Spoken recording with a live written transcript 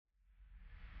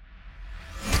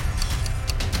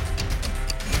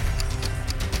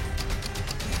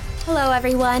Hello,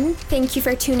 everyone. Thank you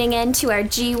for tuning in to our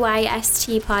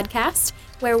GYST podcast,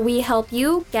 where we help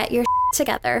you get your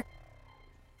together.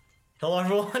 Hello,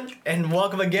 everyone, and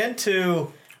welcome again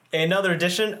to another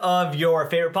edition of your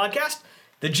favorite podcast,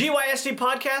 the GYST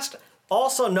podcast,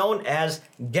 also known as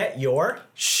Get Your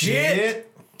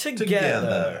Shit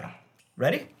Together.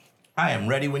 Ready? I am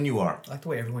ready when you are. I like the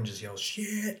way everyone just yells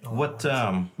shit.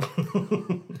 Welcome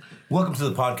to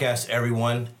the podcast,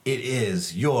 everyone. It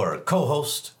is your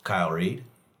co-host, Kyle Reed.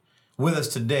 With us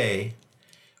today,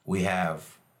 we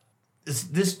have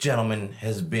this gentleman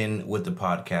has been with the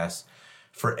podcast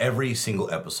for every single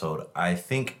episode. I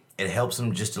think it helps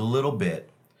him just a little bit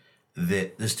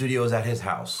that the studio is at his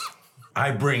house.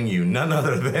 I bring you none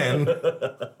other than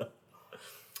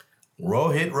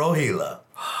Rohit Rohila.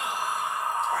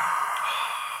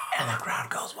 And the crowd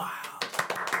goes wild.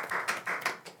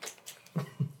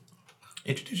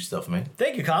 Introduce yourself, man.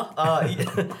 Thank you, Kyle.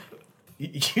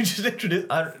 You just introduced...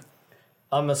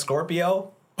 I'm a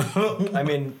Scorpio. I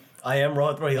mean, I am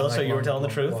Rohit Rohila, so you were telling the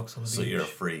truth. So you're a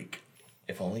freak.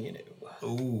 If only you knew.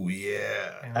 Ooh,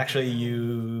 yeah. Actually,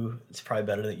 it's probably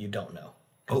better that you don't know,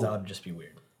 because that would just be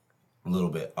weird. A little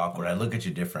bit awkward. I look at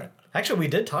you different. Actually, we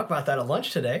did talk about that at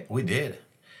lunch today. We did.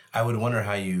 I would wonder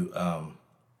how you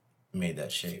made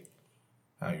that shape.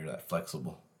 How you're that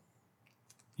flexible.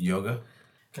 Yoga?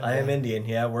 I am Indian.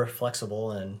 Yeah, we're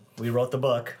flexible, and we wrote the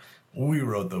book. We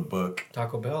wrote the book.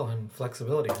 Taco Bell and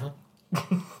flexibility, huh?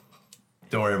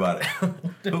 Don't worry about it.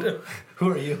 Who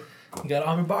are you? You got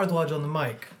Ami Bardwaj on the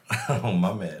mic. Oh,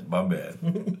 my bad.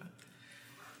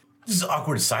 This is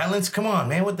awkward silence. Come on,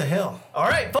 man. What the hell? All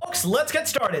right, folks, let's get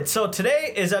started. So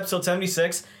today is episode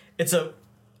 76. I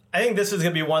think this is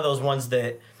going to be one of those ones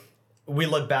that we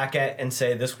look back at and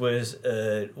say this was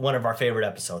one of our favorite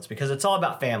episodes because it's all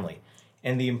about family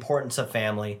and the importance of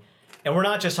family. And we're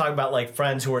not just talking about like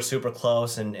friends who are super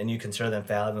close and you consider them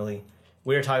family.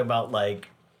 We're talking about like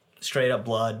straight up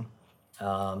blood.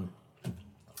 And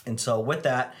so with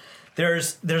that,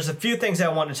 there's a few things that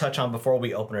I want to touch on before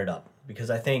we open it up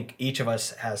because I think each of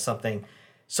us has something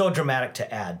so dramatic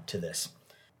to add to this.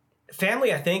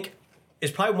 Family, I think,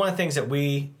 is probably one of the things that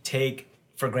we take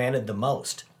for granted the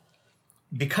most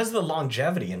because of the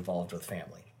longevity involved with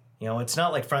family. You know, it's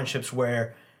not like friendships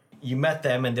where you met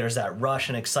them and there's that rush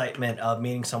and excitement of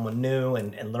meeting someone new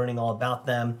and learning all about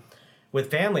them.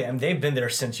 With family, I mean, they've been there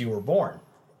since you were born.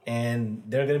 And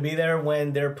they're going to be there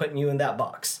when they're putting you in that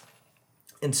box.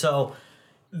 And so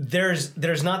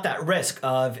there's not that risk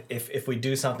of if we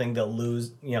do something, they'll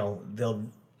lose, you know,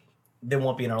 they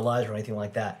won't be in our lives or anything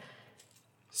like that.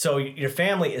 So your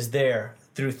family is there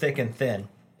through thick and thin.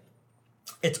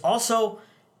 It's also,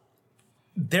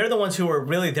 they're the ones who are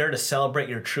really there to celebrate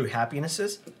your true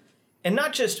happinesses. And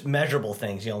not just measurable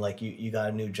things, you know, like you got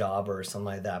a new job or something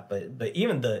like that, but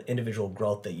even the individual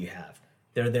growth that you have.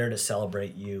 They're there to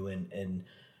celebrate you and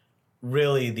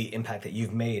really the impact that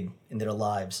you've made in their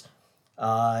lives.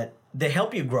 They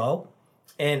help you grow.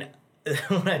 And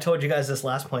when I told you guys this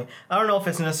last point, I don't know if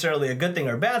it's necessarily a good thing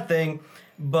or a bad thing,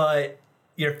 but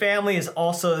your family is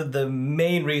also the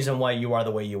main reason why you are the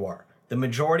way you are. The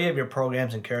majority of your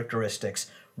programs and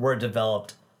characteristics were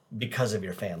developed because of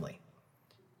your family.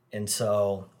 And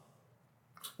so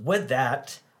with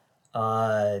that,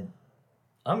 let's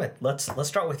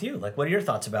start with you. Like, what are your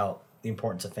thoughts about the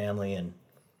importance of family? And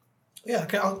Yeah,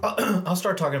 okay. I'll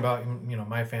start talking about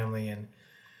my family and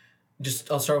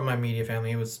I'll start with my immediate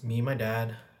family. It was me, my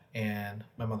dad, and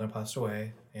my mother passed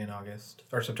away in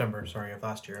September of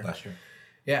last year.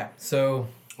 Yeah. So.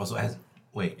 Also, it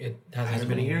hasn't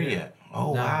been a year yet.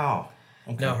 Oh, no. Wow.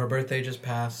 Okay. No, her birthday just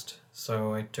passed,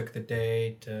 so I took the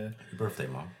day to. Happy birthday,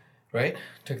 Mom. Right,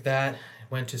 took that.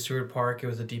 Went to Seward Park. It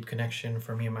was a deep connection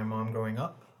for me and my mom growing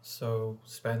up. So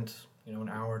spent an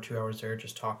hour, 2 hours there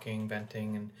just talking,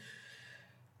 venting, and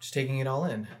just taking it all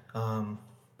in.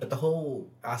 But the whole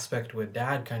aspect with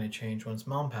dad kind of changed once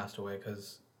mom passed away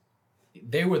because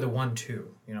they were the 1-2,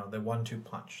 the 1-2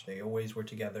 punch. They always were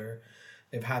together.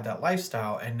 They've had that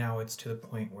lifestyle, and now it's to the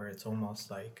point where it's almost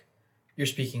like you're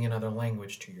speaking another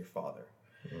language to your father.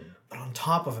 Mm. But on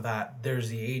top of that, there's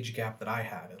the age gap that I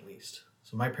had, at least.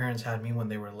 So my parents had me when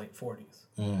they were late 40s.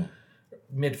 Mm.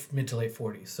 Mid to late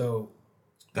 40s. So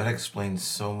that explains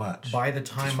so much. By the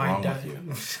time my dad...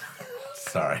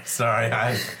 Sorry.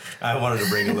 I wanted to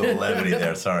bring a little levity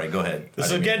there. Sorry, go ahead. This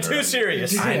is getting too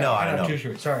serious. I know. Too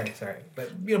serious. Sorry.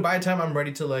 But by the time I'm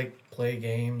ready to play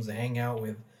games, hang out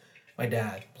with my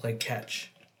dad, play catch,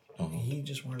 he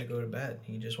just wanted to go to bed.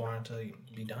 He just wanted to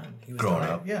be done. He was growing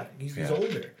up. Yeah, he's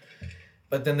older.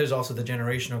 But then there's also the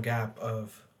generational gap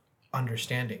of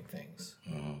understanding things.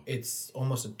 Mm. It's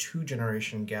almost a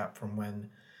 2-generation gap from when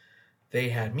they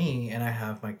had me, and I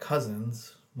have my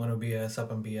cousins. Manubia,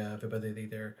 Sapambia,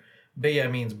 Vibadididar. Baya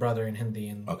means brother in Hindi.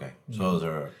 And Okay. So those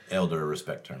are elder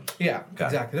respect terms. yeah, Got it.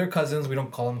 exactly. They're cousins. We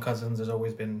don't call them cousins. There's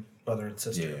always been brother and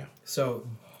sister. Yeah. So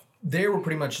they were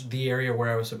pretty much the area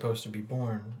where I was supposed to be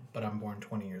born, but I'm born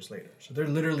 20 years later. So there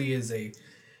literally is a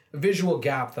visual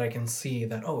gap that I can see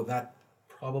that, oh, that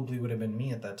probably would have been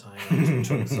me at that time. It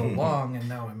took so long, and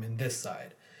now I'm in this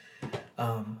side.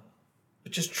 But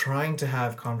just trying to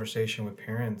have conversation with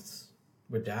parents,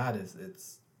 with dad,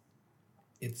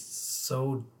 it's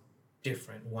so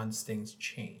different once things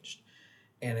changed.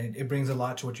 And it brings a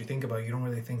lot to what you think about. You don't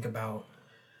really think about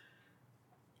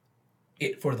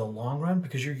it for the long run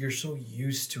because you're so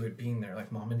used to it being there,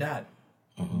 like mom and dad,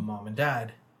 and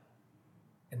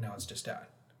now it's just dad,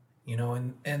 you know,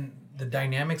 and the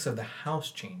dynamics of the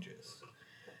house changes.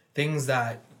 Things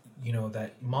that, you know,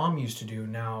 that mom used to do,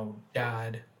 now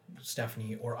dad,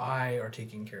 Stephanie, or I are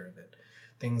taking care of it.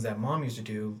 Things that mom used to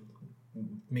do,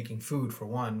 making food for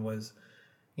one, was,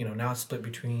 you know, now it's split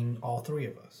between all three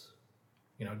of us.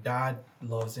 You know, dad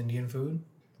loves Indian food,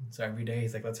 so every day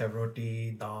he's like, let's have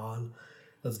roti, dal,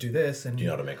 let's do this. And Do you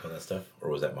know how to make all that stuff? Or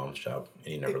was that mom's job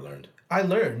and you never learned? I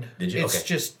learned. Did you? It's Okay.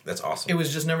 just, That's awesome. it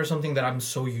was just never something that I'm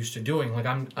so used to doing. Like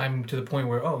I'm to the point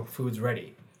where, oh, food's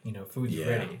ready. You know, food's Yeah.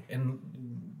 ready. And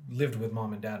lived with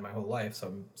mom and dad my whole life, so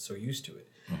I'm so used to it.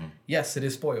 Mm-hmm. Yes, it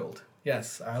is spoiled.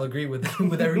 Yes, I'll agree with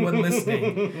with everyone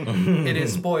listening. It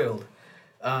is spoiled.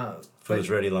 Food's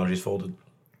ready, laundry's folded.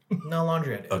 No,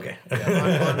 laundry I did. Okay.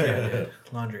 Yeah,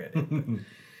 laundry I did.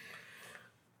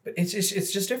 But it's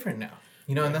just different now.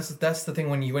 You know, and that's the thing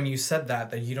when you said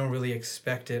that you don't really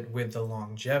expect it with the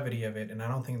longevity of it, and I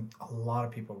don't think a lot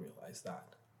of people realize that.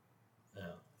 Yeah.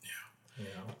 You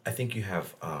know. I think you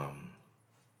have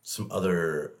some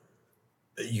other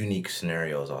unique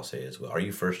scenarios, I'll say as well. Are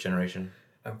you first generation?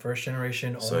 I'm first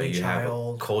generation, So only you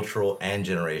child. have a cultural and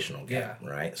generational gap, Yeah.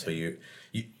 right? So you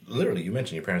literally, you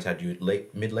mentioned your parents had you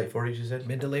mid late 40s, you said?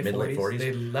 Mid to late 40s.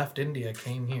 They left India,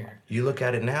 came here. You look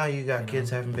at it now, you got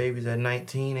kids having babies at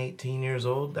 19, 18 years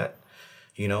old. That,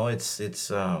 you know, it's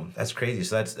that's crazy.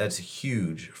 So that's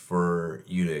huge for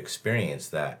you to experience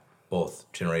that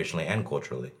both generationally and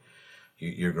culturally.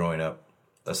 You're growing up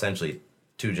essentially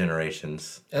 2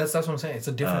 generations That's what I'm saying. It's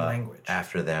a different language.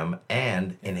 after them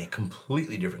and in a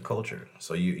completely different culture.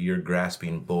 So you're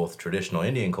grasping both traditional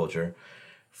Indian culture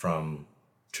from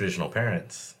traditional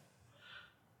parents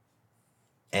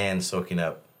and soaking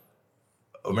up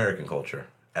American culture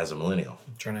as a millennial.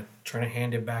 Trying to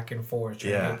hand it back and forth,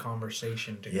 trying Yeah. to get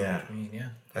conversation to Yeah. go between. Yeah.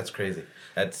 That's crazy.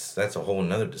 That's a whole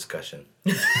nother discussion.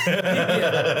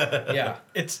 Yeah.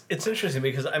 It's interesting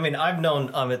because I mean I've known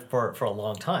Amit for a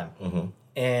long time,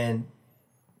 and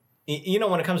you know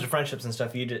when it comes to friendships and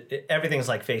stuff, everything's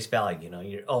like face value. You know,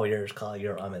 you're Kyle,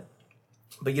 you're Amit,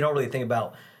 but you don't really think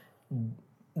about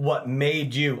what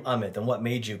made you Amit and what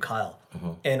made you Kyle.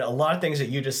 And a lot of things that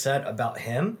you just said about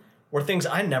him were things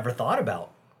I never thought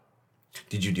about.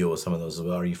 Did you deal with some of those as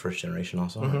well? Are you first generation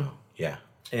also? Or no? Yeah.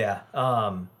 Yeah.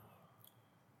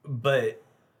 But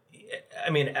I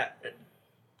mean,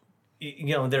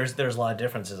 you know, there's a lot of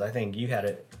differences. I think you had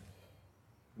it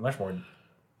much more.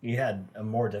 You had a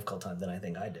more difficult time than I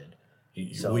think I did.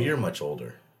 Well, you're much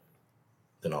older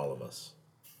than all of us.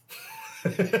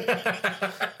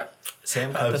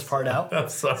 Sam cut this part out. I'm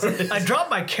sorry. I dropped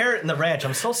my carrot in the ranch.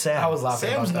 I'm so sad. I was laughing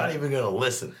Sam's about not that. even going to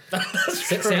listen.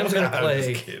 Sam's going to I'm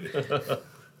play. just kidding. There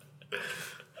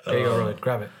you go, Rohit.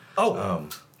 Grab it. Oh,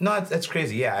 No, that's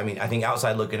crazy. Yeah, I mean, I think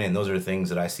outside looking in, those are things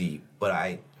that I see, but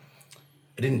I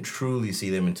didn't truly see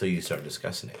them until you start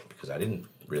discussing it because I didn't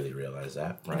really realize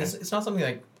that. Right? It's not something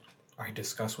like I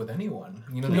discuss with anyone.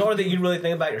 You know, nor that you really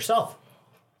think about yourself.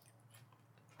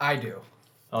 I do.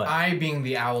 Oh, yeah. I, being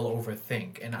the owl,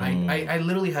 overthink. And I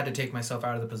literally had to take myself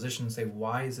out of the position and say,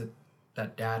 why is it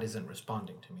that dad isn't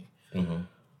responding to me?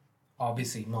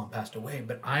 Obviously, mom passed away,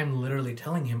 but I'm literally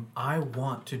telling him, I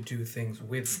want to do things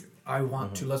with you. I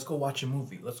want to, let's go watch a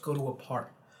movie. Let's go to a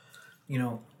park. You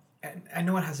know, and I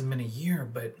know it hasn't been a year,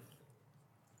 but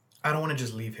I don't want to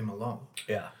just leave him alone.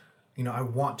 Yeah. You know, I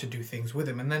want to do things with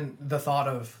him. And then the thought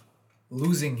of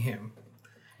losing him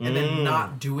and then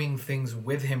not doing things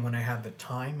with him when I have the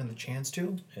time and the chance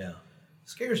to Yeah.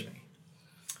 scares me.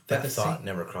 that the thought same-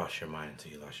 never crossed your mind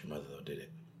until you lost your mother, though, did it?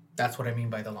 That's what I mean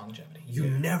by the longevity. You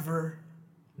never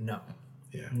know.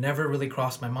 Yeah. Never really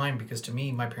crossed my mind because to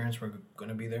me, my parents were going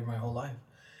to be there my whole life.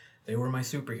 They were my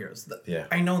superheroes. Yeah.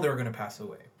 I know they were going to pass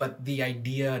away, but the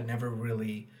idea never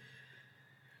really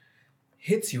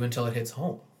hits you until it hits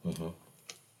home.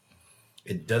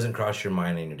 It doesn't cross your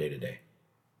mind in your day to day.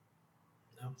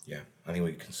 No. Yeah, I think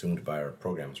we get consumed by our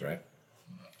programs, right?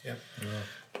 Yeah.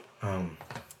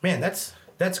 Man, that's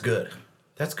good.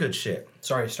 That's good shit.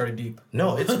 Sorry, started deep.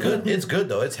 No, it's good. It's good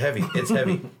though. It's heavy. It's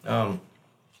heavy.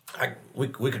 We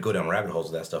could go down rabbit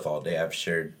holes with that stuff all day. I've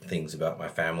shared things about my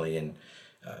family and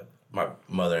my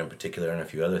mother in particular, and a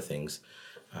few other things.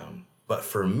 But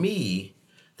for me,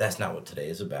 that's not what today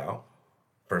is about.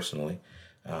 Personally,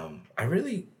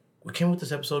 we came with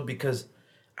this episode because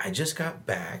I just got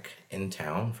back in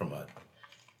town from a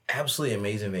absolutely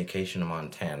amazing vacation in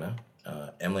Montana.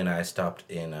 Emily and I stopped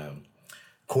in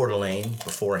Coeur d'Alene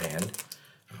beforehand.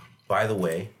 By the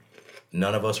way,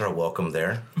 none of us are welcome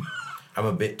there. I'm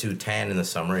a bit too tan in the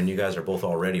summer, and you guys are both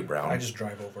already brown. I just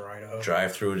drive over Idaho.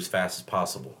 Drive through it as fast as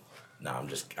possible. No, I'm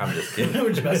just kidding.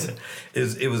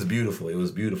 It was beautiful. It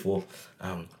was beautiful.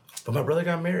 But my brother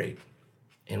got married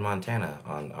in Montana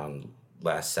on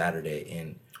last Saturday.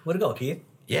 And way to go, Keith.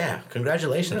 Yeah,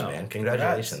 congratulations, man.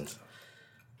 Congratulations.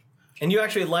 And you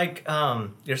actually like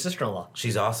your sister-in-law.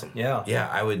 She's awesome. Yeah. Yeah,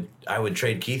 I would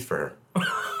trade Keith for her.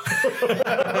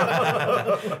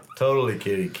 Totally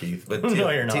kidding, Keith. But No,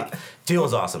 you're not.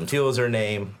 Teal's awesome. Teal is her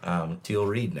name. Teal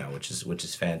Reed now, which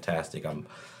is fantastic.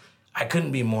 I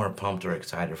couldn't be more pumped or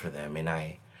excited for them, and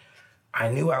I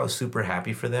knew I was super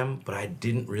happy for them, but I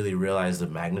didn't really realize the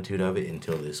magnitude of it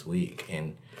until this week.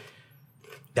 And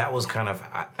that was kind of,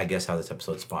 I guess, how this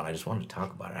episode spawned. I just wanted to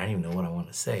talk about it. I didn't even know what I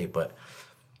wanted to say, but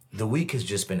the week has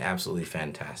just been absolutely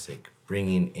fantastic.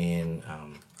 Bringing in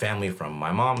family from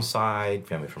my mom's side,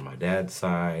 family from my dad's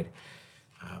side,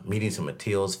 meeting some of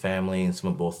Teal's family and some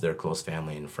of both their close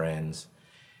family and friends.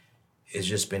 It's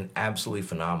just been absolutely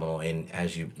phenomenal. And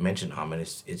as you mentioned, Hamid,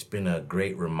 it's been a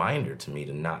great reminder to me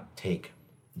to not take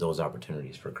those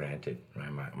opportunities for granted.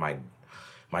 Right?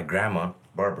 My grandma,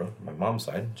 Barbara, my mom's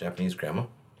side, Japanese grandma,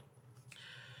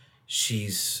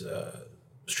 she's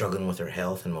struggling with her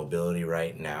health and mobility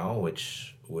right now,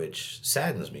 which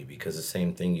saddens me because the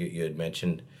same thing you had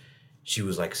mentioned, she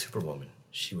was like Superwoman.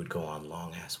 She would go on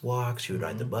long-ass walks. She would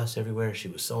ride the bus everywhere. She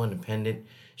was so independent.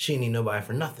 She didn't need nobody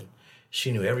for nothing.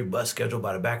 She knew every bus schedule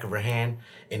by the back of her hand,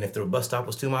 and if the bus stop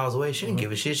was 2 miles away, she didn't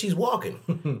give a shit. She's walking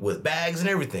with bags and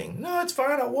everything. No, it's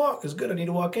fine. I'll walk. It's good. I need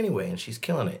to walk anyway, and she's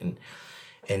killing it.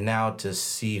 And now to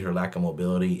see her lack of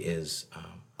mobility is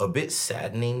a bit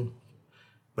saddening,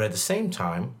 but at the same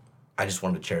time, I just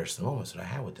wanted to cherish the moments that I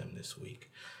had with them this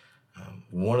week.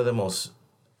 One of the most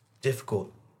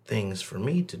difficult things for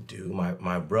me to do,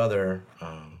 my brother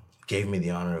gave me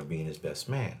the honor of being his best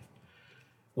man,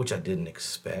 which I didn't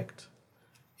expect.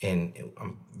 And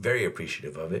I'm very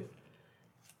appreciative of it.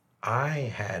 I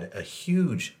had a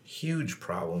huge, huge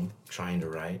problem trying to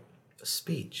write a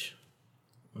speech.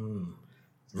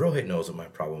 Rohit knows what my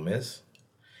problem is.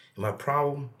 And my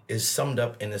problem is summed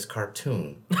up in this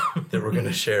cartoon that we're going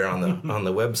to share on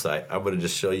the website. I'm going to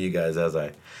just show you guys as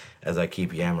I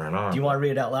keep yammering on. Do you want to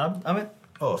read it out loud, Amit?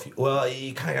 Oh,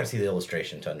 you kind of got to see the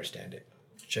illustration to understand it.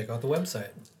 Check out the website.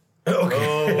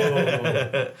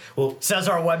 Okay. Well, says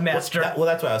our webmaster. That's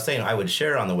what I was saying. I would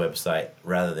share on the website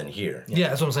rather than here. Yeah,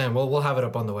 that's what I'm saying. We'll have it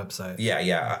up on the website.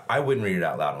 Yeah. I wouldn't read it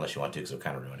out loud unless you want to, because it'll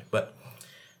kind of ruin it. But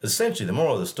essentially, the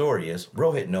moral of the story is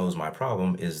Rohit knows my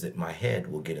problem is that my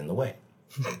head will get in the way.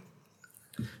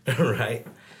 Right?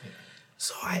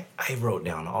 So I wrote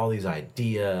down all these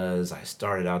ideas. I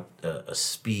started out a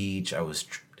speech. I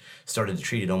started to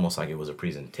treat it almost like it was a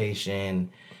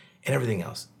presentation. And everything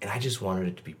else. And I just wanted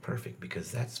it to be perfect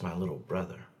because that's my little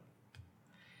brother.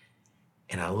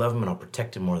 And I love him and I'll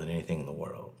protect him more than anything in the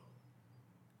world.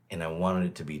 And I wanted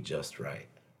it to be just right.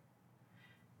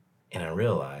 And I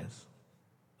realized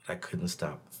I couldn't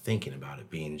stop thinking about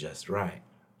it being just right.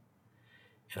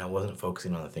 And I wasn't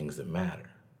focusing on the things that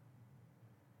matter.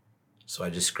 So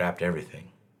I just scrapped everything.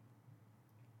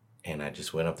 And I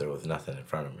just went up there with nothing in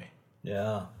front of me.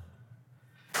 Yeah.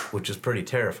 Which was pretty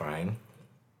terrifying.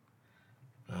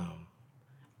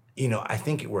 I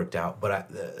think it worked out,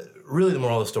 but really the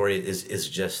moral of the story is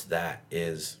just that,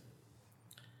 is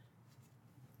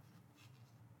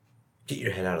get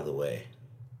your head out of the way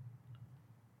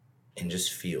and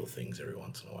just feel things every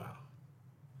once in a while.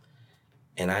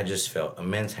 And I just felt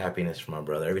immense happiness for my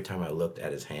brother. Every time I looked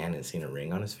at his hand and seen a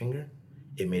ring on his finger,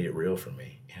 it made it real for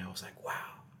me. And I was like,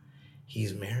 wow,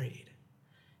 he's married.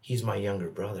 He's my younger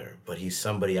brother, but he's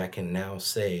somebody I can now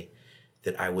say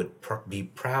that I would be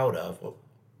proud of. Well,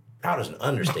 proud is an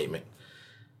understatement,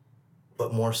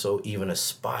 but more so even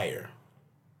aspire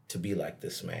to be like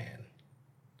this man.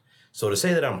 So to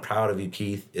say that I'm proud of you,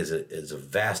 Keith, is a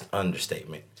vast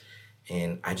understatement.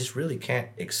 And I just really can't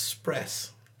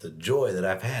express the joy that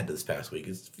I've had this past week.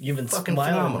 It's fucking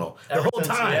phenomenal. The whole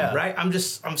time, right?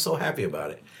 I'm so happy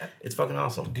about it. It's fucking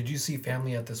awesome. Did you see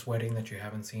family at this wedding that you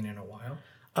haven't seen in a while?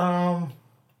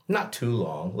 Not too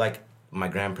long. Like my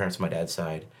grandparents, my dad's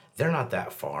side, they're not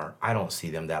that far. I don't see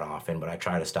them that often, but I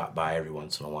try to stop by every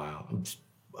once in a while, just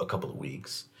a couple of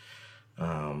weeks.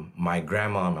 My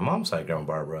grandma on my mom's side, Grandma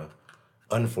Barbara,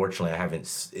 unfortunately,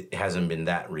 it hasn't been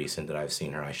that recent that I've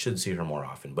seen her. I should see her more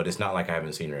often, but it's not like I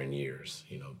haven't seen her in years,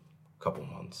 a couple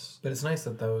months. But it's nice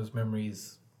that those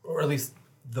memories, or at least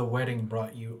the wedding,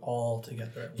 brought you all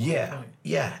together at one point.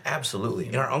 Yeah, absolutely.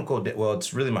 And our uncle, well,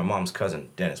 it's really my mom's cousin,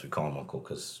 Dennis. We call him uncle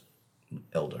because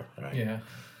elder, right? Yeah.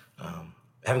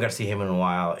 Haven't got to see him in a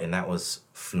while, and that was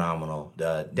phenomenal.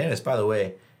 Dennis, by the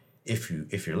way, if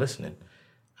you're listening,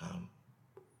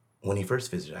 when he first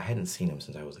visited, I hadn't seen him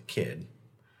since I was a kid,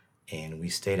 and we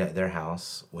stayed at their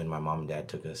house when my mom and dad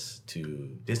took us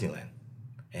to Disneyland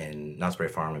and Knott's Berry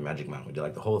Farm and Magic Mountain. We did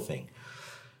like the whole thing.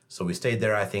 So we stayed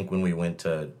there, I think, when we went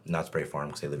to Knott's Berry Farm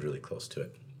because they lived really close to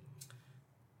it.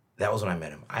 That was when I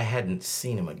met him. I hadn't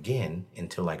seen him again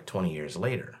until like 20 years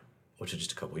later, which is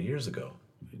just a couple of years ago.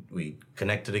 We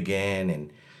connected again,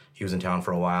 and he was in town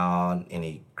for a while, and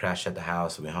he crashed at the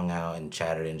house, and we hung out and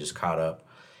chatted and just caught up.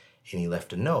 And he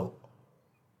left a note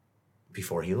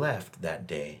before he left that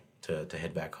day to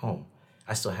head back home.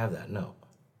 I still have that note.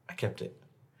 I kept it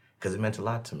because it meant a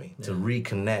lot to me to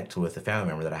reconnect with a family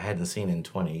member that I hadn't seen in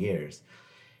 20 years.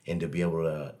 And to be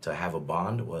able to have a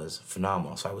bond was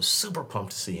phenomenal. So I was super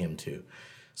pumped to see him too.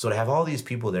 So to have all these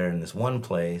people there in this one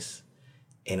place,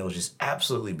 and it was just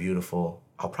absolutely beautiful.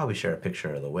 I'll probably share a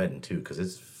picture of the wedding too, because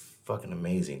it's fucking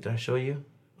amazing. Did I show you?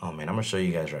 Oh man, I'm gonna show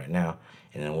you guys right now,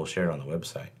 and then we'll share it on the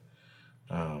website.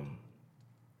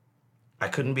 I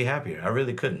couldn't be happier. I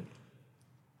really couldn't.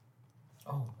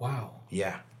 Oh, wow.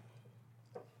 Yeah.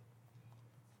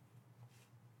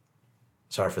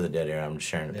 Sorry for the dead air. I'm just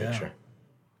sharing a picture.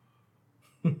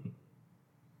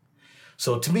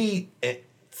 So to me,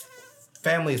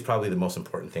 family is probably the most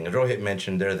important thing. As Rohit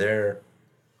mentioned, they're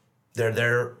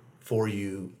there for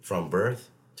you from birth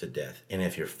to death. And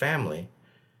if you're family,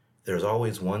 there's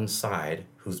always one side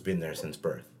who's been there since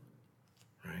birth,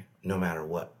 right? No matter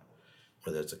what.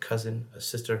 Whether it's a cousin, a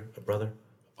sister, a brother,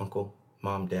 uncle,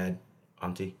 mom, dad,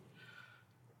 auntie.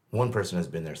 One person has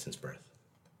been there since birth.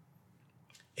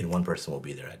 And one person will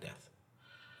be there at death.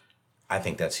 I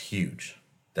think that's huge.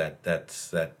 That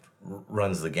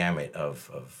runs the gamut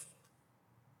of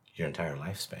your entire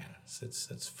lifespan.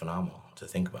 It's phenomenal to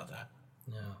think about that.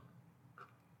 Yeah.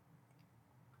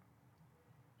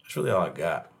 That's really all I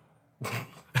got.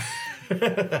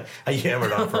 I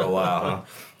yammered on for a while,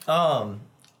 huh?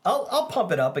 I'll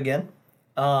pump it up again.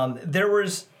 There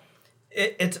was,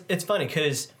 it's funny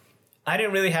because I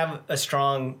didn't really have a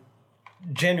strong,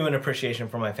 genuine appreciation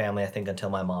for my family, I think, until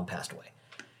my mom passed away.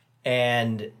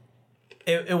 And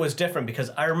it was different because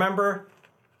I remember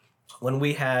when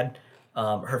we had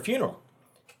her funeral,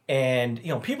 and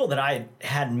people that I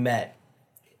hadn't met,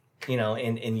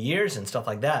 in years and stuff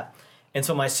like that. And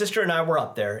so my sister and I were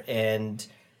up there, and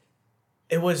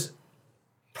it was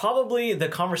probably the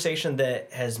conversation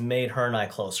that has made her and I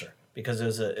closer, because it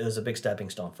was a big stepping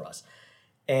stone for us.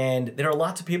 And there were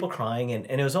lots of people crying, and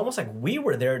it was almost like we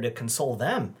were there to console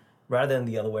them rather than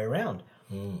the other way around.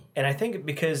 And I think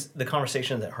because the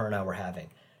conversation that her and I were having,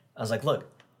 I was like, look,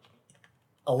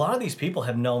 a lot of these people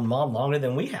have known mom longer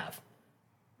than we have,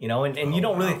 and you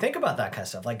don't really think about that kind of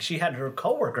stuff. Like, she had her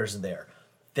coworkers there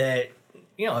that,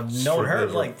 have known her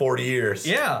like 40 years.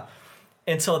 Yeah.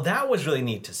 And so that was really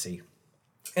neat to see.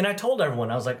 And I told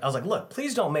everyone, I was like, look,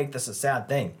 please don't make this a sad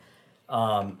thing.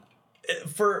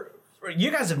 For you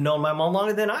guys have known my mom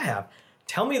longer than I have.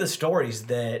 Tell me the stories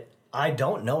that I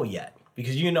don't know yet,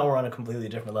 because we're on a completely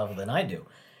different level than I do.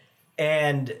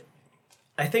 And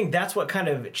I think that's what kind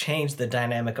of changed the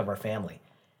dynamic of our family.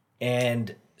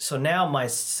 And so now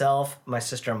myself, my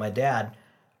sister, and my dad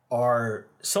are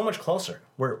so much closer.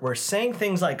 We're saying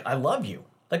things like, I love you.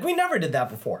 Like, we never did that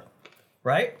before,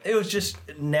 right? It was just,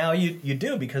 now you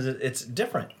do, because it's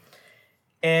different.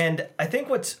 And I think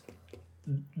what's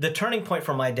the turning point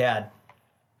for my dad,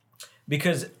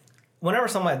 because whenever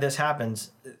something like this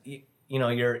happens,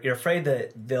 you're afraid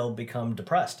that they'll become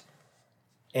depressed.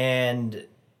 And,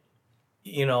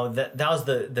 that was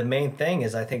the main thing,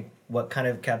 is I think what kind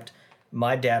of kept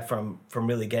my dad from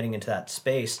really getting into that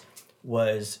space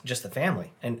was just the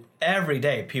family. And every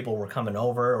day people were coming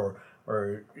over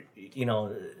or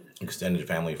extended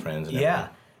family, friends, and yeah,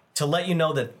 everything. To let you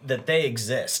know that they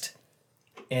exist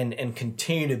and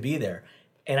continue to be there.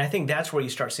 And I think that's where you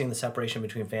start seeing the separation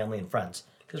between family and friends.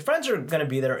 Because friends are going to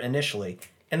be there initially,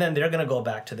 and then they're going to go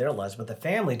back to their lives. But the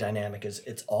family dynamic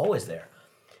it's always there.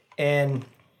 And,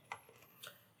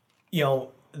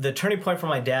 the turning point for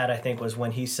my dad, I think, was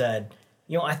when he said,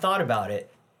 I thought about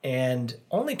it, and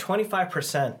only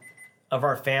 25% of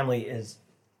our family is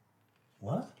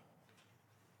what?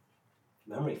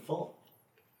 Memory full.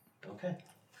 Okay.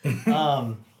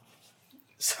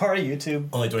 Sorry, YouTube.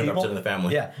 Only 25% people. of the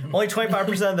family. Yeah, only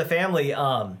 25% of the family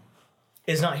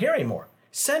is not here anymore.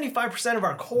 75% of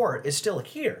our core is still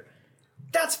here.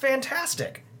 That's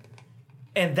fantastic.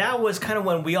 And that was kind of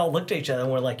when we all looked at each other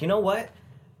and we're like, you know what?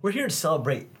 We're here to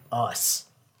celebrate us,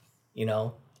 you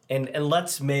know? And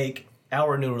let's make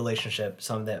our new relationship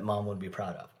something that Mom would be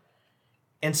proud of.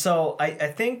 And so I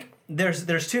think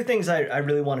there's two things I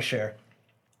really want to share.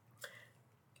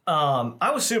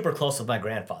 I was super close with my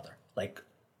grandfather. Like,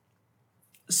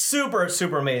 super,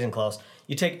 super amazing close.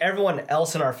 You take everyone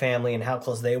else in our family and how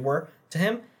close they were to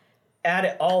him, add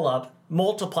it all up,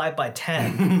 multiply it by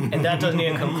 10, and that doesn't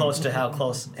even come close to how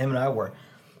close him and I were.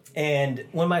 And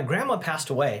when my grandma passed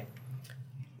away,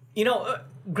 you know,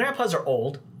 grandpas are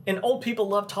old, and old people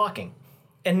love talking,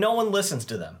 and no one listens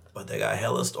to them. But they got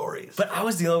hella stories. But I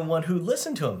was the only one who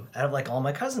listened to him out of like all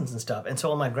my cousins and stuff. And so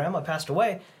when my grandma passed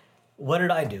away, what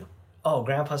did I do? Oh,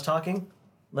 grandpa's talking?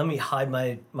 Let me hide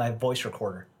my voice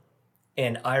recorder.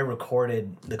 And I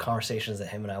recorded the conversations that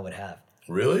him and I would have.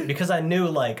 Really? Because I knew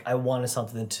like I wanted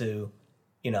something to,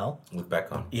 you know. Look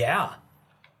back on. Yeah.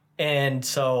 And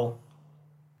so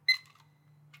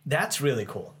that's really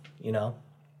cool, you know.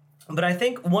 But I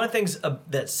think one of the things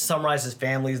that summarizes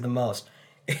families the most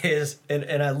is,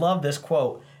 and I love this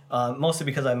quote, mostly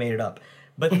because I made it up.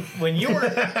 But when you were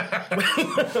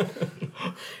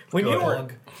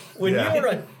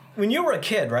when you were a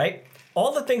kid, right?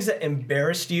 All the things that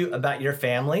embarrassed you about your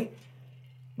family,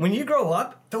 when you grow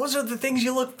up, those are the things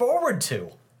you look forward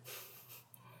to.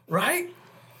 Right?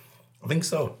 I think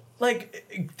so.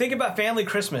 Like, think about family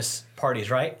Christmas parties,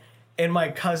 right? And my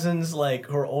cousins, like,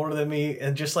 who are older than me,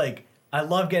 and just like, I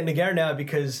love getting together now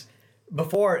because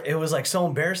before it was like so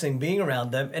embarrassing being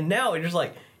around them. And now it's just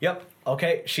like, yep,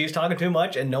 okay, she's talking too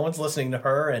much and no one's listening to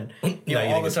her and you know,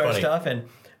 all this other stuff. And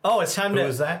it's time to. Who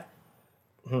is that?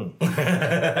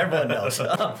 Everyone knows.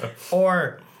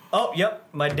 Or, oh, yep,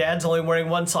 my dad's only wearing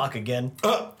one sock again.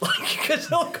 Because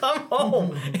he'll come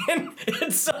home and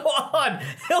it's so odd.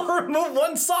 He'll remove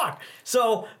one sock.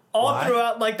 So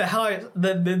throughout like the house,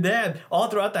 the dad, all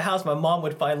throughout the house, my mom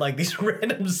would find like these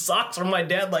random socks from my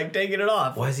dad, like taking it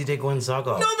off. Why does he take one sock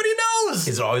off? Nobody knows.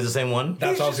 Is it always the same one?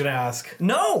 That's what I was going to ask.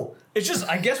 No, it's just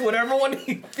I guess whatever one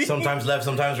he Sometimes left,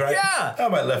 sometimes right? Yeah. Oh,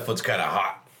 my left foot's kind of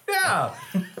hot. Yeah.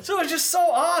 So it's just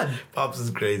so odd. Pops is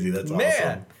crazy. That's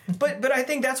Man. But I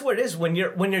think that's what it is. When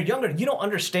you're younger, you don't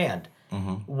understand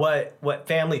what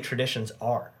family traditions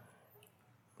are.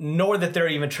 Nor that they're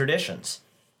even traditions.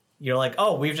 You're like,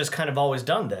 oh, we've just kind of always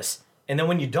done this. And then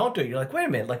when you don't do it, you're like, wait a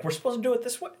minute, like we're supposed to do it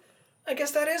this way. I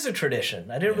guess that is a tradition.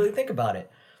 I didn't really think about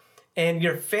it. And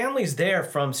your family's there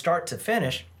from start to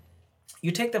finish.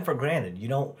 You take them for granted. You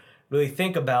don't really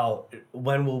think about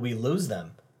when will we lose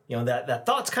them. You know, that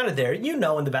thought's kind of there. You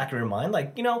know in the back of your mind,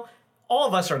 like, you know, all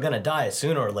of us are going to die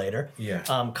sooner or later. Yeah.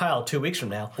 Kyle, 2 weeks from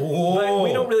now. Whoa. But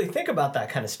we don't really think about that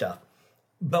kind of stuff.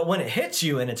 But when it hits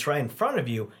you and it's right in front of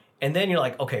you, and then you're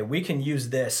like, okay, we can use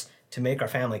this to make our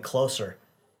family closer,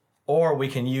 or we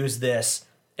can use this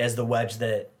as the wedge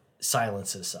that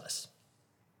silences us.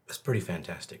 That's pretty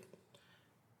fantastic.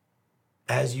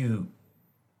 As you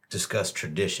discuss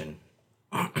tradition,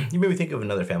 you made me think of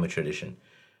another family tradition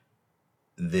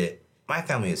that my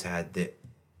family has had that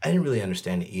I didn't really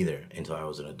understand it either until I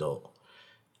was an adult.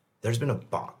 There's been a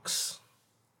box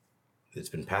that's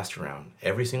been passed around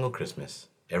every single Christmas,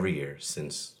 every year,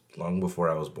 since long before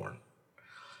I was born.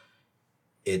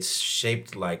 It's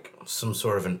shaped like some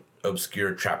sort of an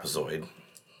obscure trapezoid,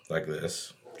 like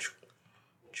this.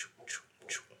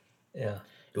 Yeah.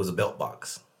 It was a belt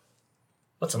box.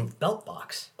 What's a belt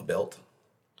box? A belt?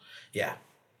 Yeah.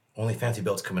 Only fancy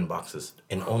belts come in boxes,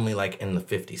 and only like in the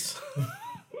 50s.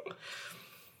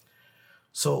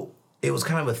 So it was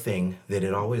kind of a thing that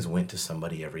it always went to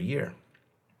somebody every year.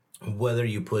 Whether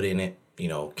you put in it, you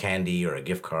know, candy or a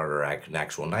gift card or an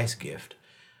actual nice gift,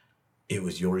 it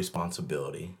was your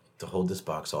responsibility to hold this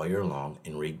box all year long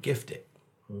and re-gift it.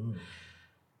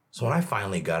 So when I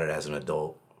finally got it as an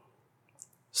adult,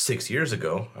 6 years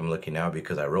ago, I'm looking now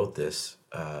because I wrote this,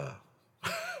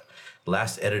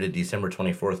 last edited December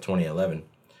 24th, 2011,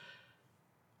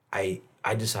 I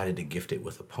decided to gift it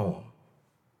with a poem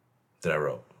that I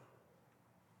wrote.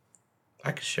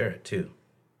 I could share it too,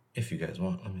 if you guys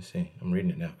want. Let me see. I'm reading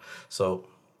it now. So,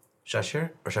 should I share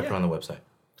it or should I put it on the website?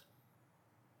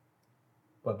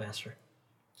 Webmaster.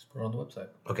 Just put it on the website.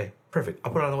 Okay, perfect.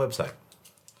 I'll put it on the website.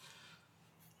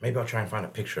 Maybe I'll try and find a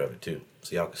picture of it too,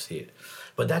 so y'all can see it.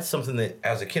 But that's something that,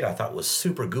 as a kid, I thought was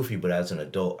super goofy, but as an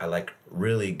adult, I like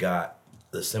really got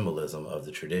the symbolism of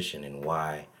the tradition and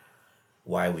why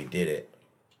we did it.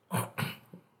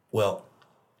 Well,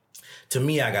 to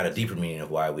me, I got a deeper meaning of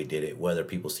why we did it, whether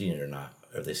people seen it or not,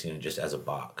 or if they seen it just as a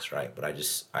box, right? But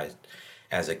I,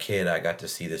 as a kid, I got to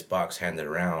see this box handed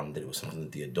around that it was something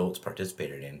that the adults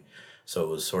participated in. So it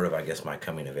was sort of, I guess, my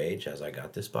coming of age as I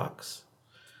got this box.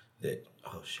 That,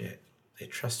 oh shit, they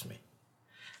trust me.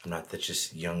 I'm not that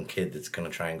just young kid that's gonna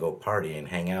try and go party and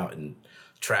hang out and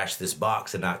trash this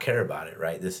box and not care about it,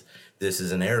 right? This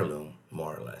is an heirloom,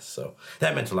 more or less. So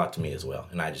that meant a lot to me as well,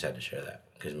 and I just had to share that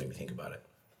because it made me think about it.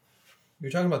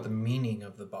 You're talking about the meaning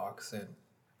of the box, and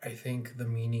I think the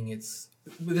meaning, this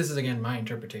is again my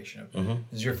interpretation of it.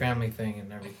 It's your family thing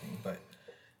and everything, but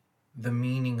the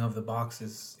meaning of the box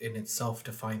is in itself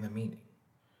to find the meaning,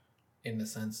 in the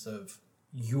sense of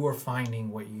you're finding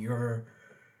what you're.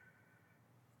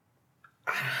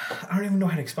 I don't even know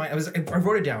how to explain. I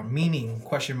wrote it down. Meaning ?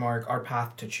 Our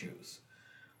path to choose.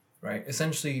 Right.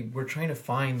 Essentially, we're trying to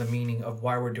find the meaning of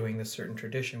why we're doing this certain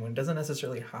tradition when it doesn't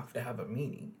necessarily have to have a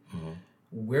meaning.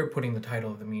 We're putting the title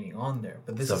of the meaning on there,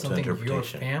 but this is something your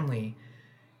family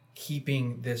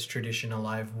keeping this tradition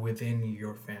alive within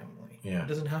your family. Yeah. It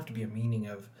doesn't have to be a meaning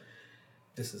of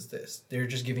this is this. They're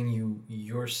just giving you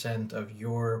your scent of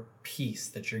your piece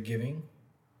that you're giving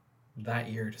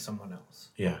that year to someone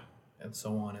else. Yeah. And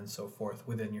so on and so forth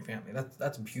within your family.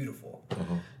 That's beautiful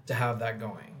to have that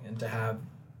going and to have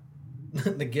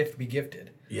the gift be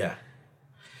gifted. Yeah.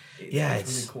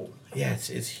 It's really cool. Yeah,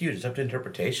 it's huge. It's up to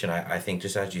interpretation. I think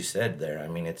just as you said there, I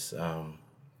mean, it's, I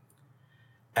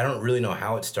don't really know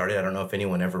how it started. I don't know if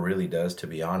anyone ever really does, to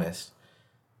be honest.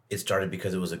 It started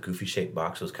because it was a goofy shaped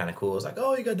box. It was kind of cool. It was like,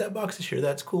 oh, you got that box this year.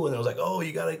 That's cool. And it was like, oh,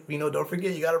 you got to, don't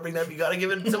forget, you got to bring that, you got to give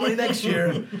it to somebody next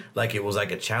year. Like, it was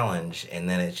like a challenge. And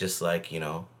then it's just like,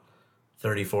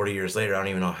 30, 40 years later, I don't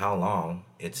even know how long,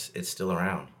 it's still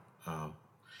around.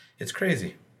 It's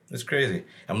crazy. It's crazy.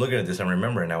 I'm looking at this. I'm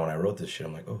remembering now when I wrote this shit.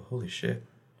 I'm like, oh, holy shit.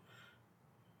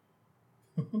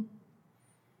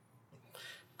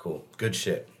 Cool. Good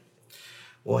shit.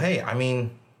 Well, hey, I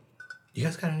mean, you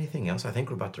guys got anything else? I think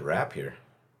we're about to wrap here.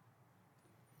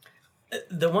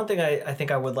 The one thing I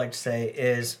think I would like to say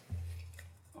is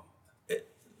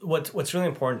what's really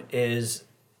important is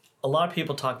a lot of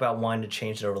people talk about wanting to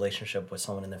change their relationship with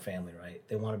someone in their family, right?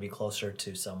 They want to be closer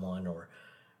to someone, or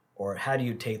how do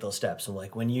you take those steps? And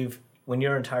like when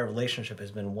your entire relationship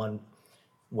has been one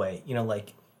way,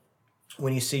 like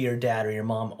when you see your dad or your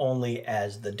mom only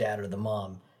as the dad or the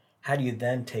mom, how do you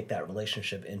then take that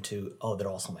relationship into, oh, they're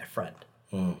also my friend?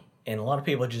 And a lot of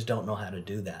people just don't know how to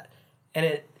do that.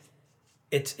 And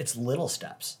it's little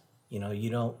steps.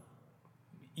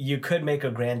 You could make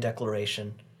a grand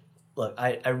declaration. Look,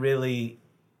 I really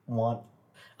want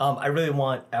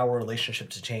our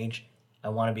relationship to change. I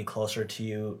want to be closer to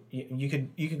you. You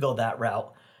could go that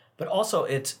route, but also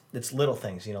it's little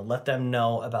things. Let them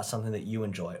know about something that you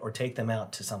enjoy, or take them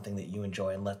out to something that you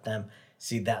enjoy, and let them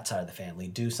see that side of the family.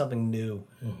 Do something new.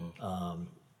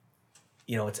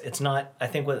 It's not. I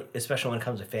think especially when it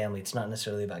comes to family, it's not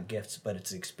necessarily about gifts, but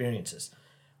it's experiences.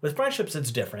 With friendships, it's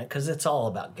different because it's all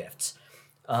about gifts.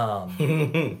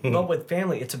 But with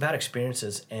family, it's about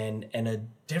experiences and a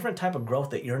different type of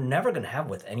growth that you're never going to have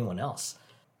with anyone else.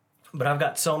 But I've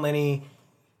got so many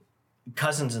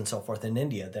cousins and so forth in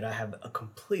India that I have a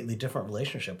completely different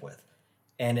relationship with.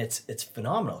 And it's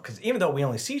phenomenal because even though we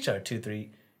only see each other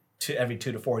every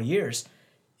 2 to 4 years,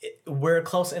 we're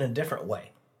close in a different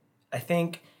way. I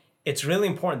think it's really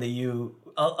important that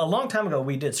a long time ago,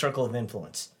 we did Circle of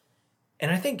Influence. And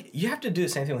I think you have to do the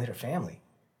same thing with your family,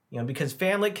 because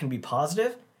family can be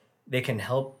positive. They can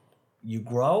help you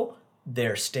grow.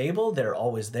 They're stable. They're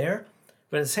always there.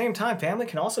 But at the same time, family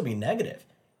can also be negative.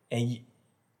 And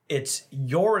it's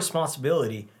your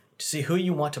responsibility to see who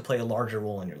you want to play a larger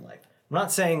role in your life. I'm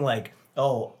not saying like,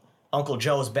 oh, Uncle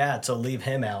Joe's bad, so leave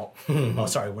him out. Oh,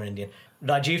 sorry, we're Indian.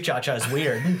 Rajiv Chacha is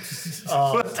weird.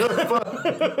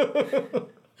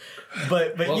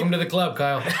 But welcome to the club,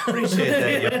 Kyle.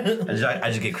 Appreciate that. I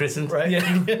just get christened. Right?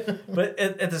 Yeah. But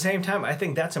at the same time, I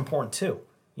think that's important too.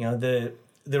 The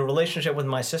relationship with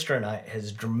my sister and I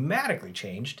has dramatically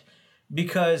changed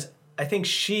because I think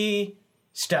she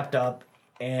stepped up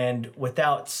and,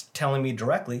 without telling me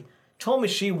directly, told me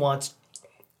she wants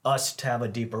us to have a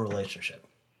deeper relationship.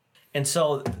 And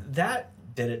so that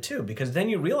did it too, because then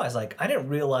you realize, like, I didn't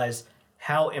realize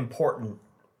how important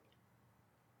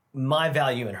my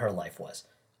value in her life was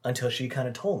until she kind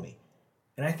of told me.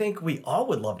 And I think we all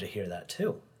would love to hear that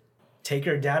too. Take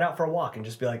your dad out for a walk and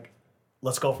just be like,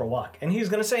 let's go for a walk. And he's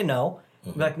going to say no.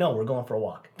 Be like, no, we're going for a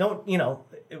walk. Don't,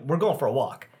 we're going for a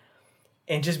walk.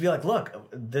 And just be like, look,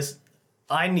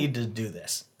 I need to do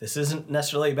this. This isn't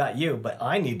necessarily about you, but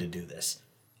I need to do this.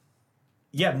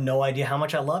 You have no idea how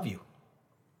much I love you.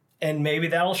 And maybe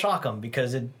that'll shock them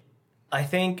because I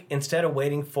think instead of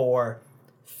waiting for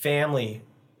family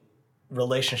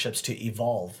relationships to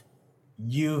evolve,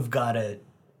 you've got to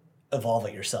evolve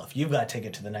it yourself. You've got to take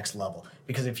it to the next level.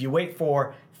 Because if you wait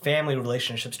for family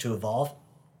relationships to evolve,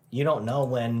 you don't know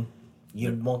when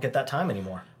you won't get that time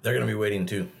anymore. They're going to be waiting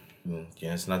too.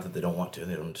 Yeah, it's not that they don't want to.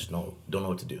 They don't know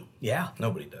what to do. Yeah.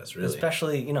 Nobody does, really.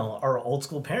 Especially, our old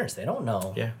school parents. They don't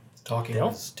know. Yeah. Talking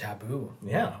is taboo.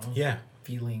 Yeah. Yeah.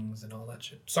 Feelings and all that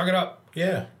shit. Suck it up.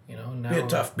 Yeah. Now. Be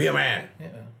tough. Be a man. Yeah.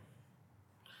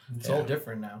 It's all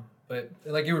different now. But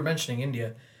like you were mentioning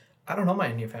India, I don't know my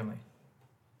Indian family.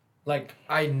 Like,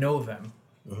 I know them,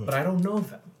 but I don't know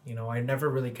them. I never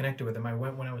really connected with them. I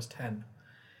went when I was 10.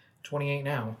 28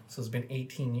 now, so it's been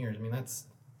 18 years. I mean, that's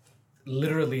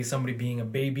literally somebody being a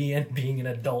baby and being an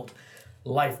adult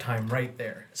lifetime right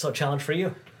there. So challenge for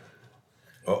you.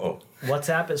 Uh-oh.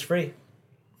 WhatsApp is free.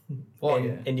 Well,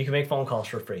 and you can make phone calls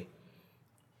for free.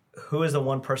 Who is the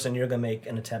one person you're going to make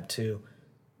an attempt to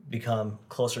become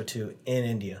closer to in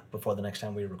India before the next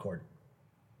time we record?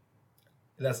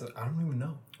 I don't even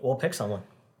know. We'll pick someone.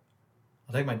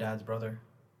 I'll take my dad's brother,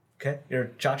 Okay.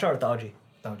 You're Chacha or Tauji?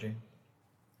 Tauji.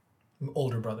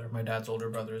 Older brother. My dad's older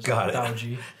brother is Got it.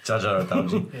 Tauji. Chacha or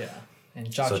Tauji. Yeah.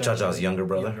 And Chacha. So Chacha's younger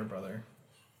brother? Younger brother.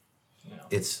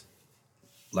 It's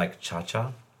like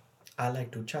cha-cha? I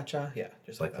like to cha-cha. Yeah,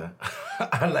 just Like that.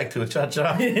 I like to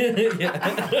cha-cha.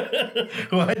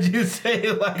 Why'd you say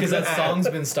it like Because that song's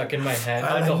been stuck in my head.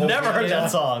 I've never heard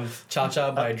that song.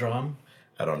 Cha-Cha by Drum.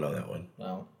 I don't know that one.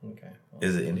 No, okay. Well,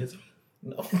 Is it Indian song?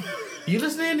 no. You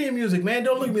listen to Indian music, man.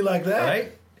 Don't look at me like that.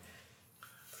 Right?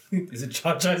 Is it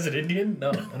Cha-Cha? Is it Indian? No,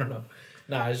 I don't know.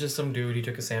 Nah, it's just some dude. He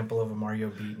took a sample of a Mario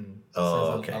beat and says,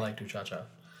 okay. I like to cha-cha.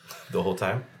 The whole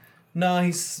time? No,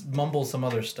 he mumbles some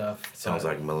other stuff. Sounds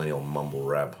like millennial mumble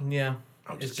rap. Yeah,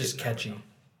 I'm it's just just kidding,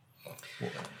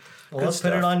 catchy. Well, let's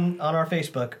put it on our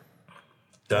Facebook.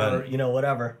 Done. Or,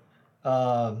 whatever.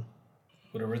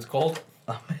 Whatever it's called.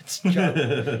 It's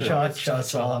Cha-Cha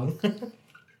song.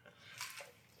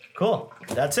 Cool.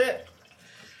 That's it.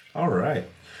 All right.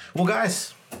 Well,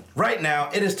 guys, right now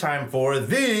it is time for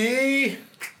the...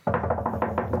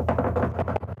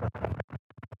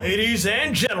 Ladies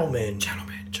and gentlemen. Gentlemen.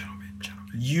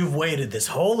 You've waited this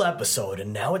whole episode,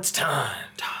 and now it's time.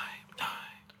 Time.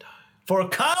 For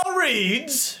Kyle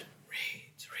Reed's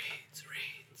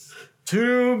Reads.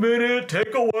 2-minute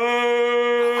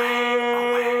takeaway.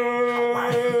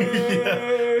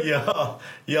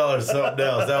 Y'all are something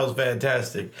else. That was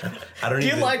fantastic. I don't. Do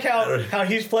you like how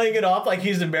he's playing it off like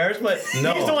he's embarrassed, but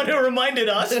No. he's the one who reminded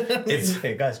us. It's-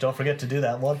 Hey guys, don't forget to do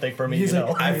that one thing for me. He's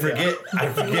like, I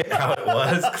forget how it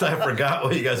was because I forgot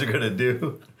what you guys are gonna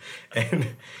do, and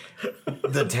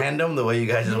the tandem, the way you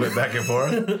guys just went back and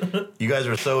forth, you guys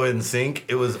were so in sync.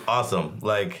 It was awesome.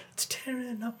 Like, It's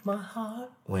tearing up my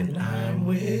heart. when I'm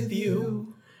with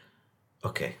you.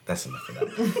 Okay, that's enough of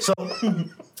that. So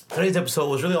today's episode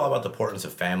was really all about the importance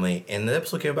of family, and the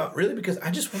episode came about really because I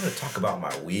just wanted to talk about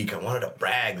my week. I wanted to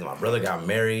brag that my brother got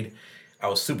married. I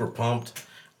was super pumped.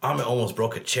 Amit almost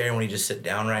broke a chair when he just sit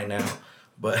down right now.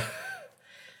 But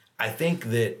I think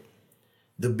that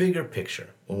the bigger picture,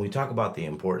 when we talk about the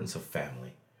importance of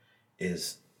family,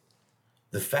 is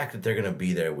the fact that they're going to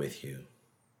be there with you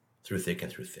through thick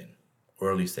and through thin,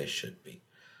 or at least they should be.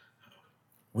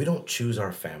 We don't choose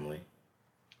our family,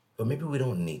 but maybe we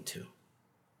don't need to.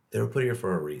 They were put here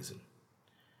for a reason.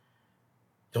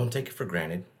 Don't take it for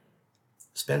granted.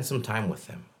 Spend some time with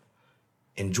them.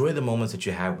 Enjoy the moments that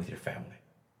you have with your family.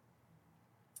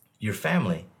 Your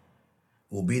family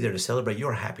will be there to celebrate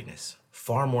your happiness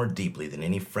far more deeply than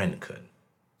any friend could.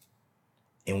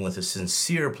 And with a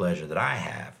sincere pleasure that I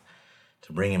have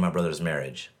to bring in my brother's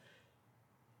marriage,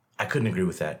 I couldn't agree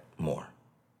with that more,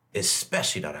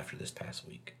 especially not after this past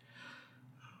week.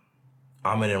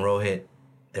 Amit and Rohit,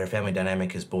 their family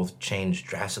dynamic has both changed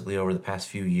drastically over the past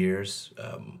few years,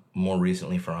 more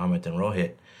recently for Amit and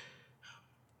Rohit.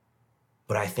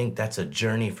 But I think that's a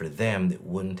journey for them that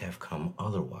wouldn't have come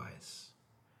otherwise.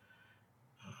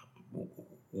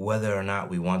 Whether or not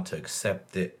we want to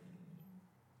accept that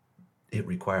it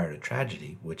required a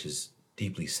tragedy, which is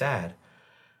deeply sad,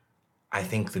 I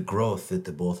think the growth that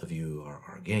the both of you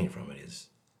are getting from it is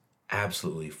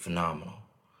absolutely phenomenal.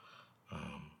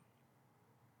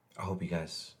 I hope you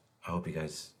guys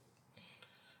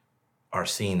are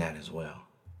seeing that as well.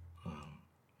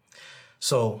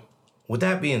 So with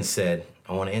that being said,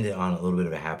 I want to end it on a little bit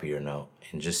of a happier note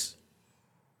and just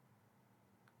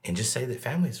say that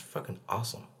family is fucking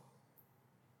awesome.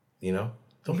 You know?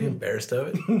 Don't be embarrassed of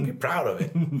it. Be proud of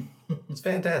it. It's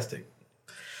fantastic.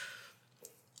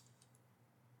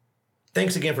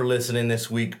 Thanks again for listening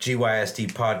this week,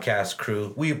 GYST Podcast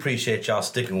crew. We appreciate y'all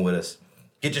sticking with us.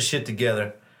 Get your shit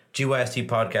together.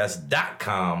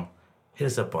 GYSTpodcast.com. Hit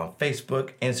us up on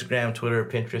Facebook, Instagram, Twitter,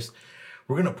 Pinterest.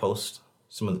 We're going to post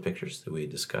some of the pictures that we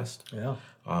discussed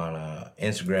on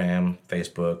Instagram,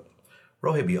 Facebook.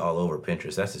 Rohit be all over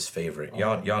Pinterest. That's his favorite.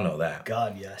 Y'all know that.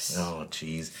 God, yes. Oh,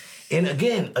 jeez. And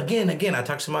again, I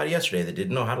talked to somebody yesterday that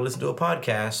didn't know how to listen to a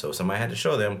podcast, so somebody had to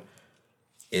show them.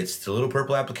 It's the little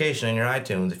purple application in your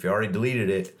iTunes. If you already deleted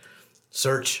it,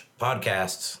 search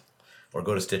podcasts or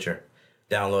go to Stitcher.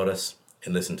 Download us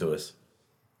and listen to us.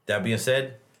 That being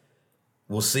said,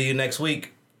 we'll see you next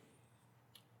week.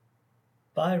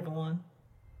 Bye, everyone.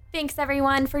 Thanks,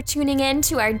 everyone, for tuning in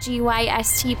to our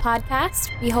GYST podcast.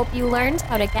 We hope you learned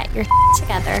how to get your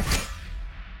together.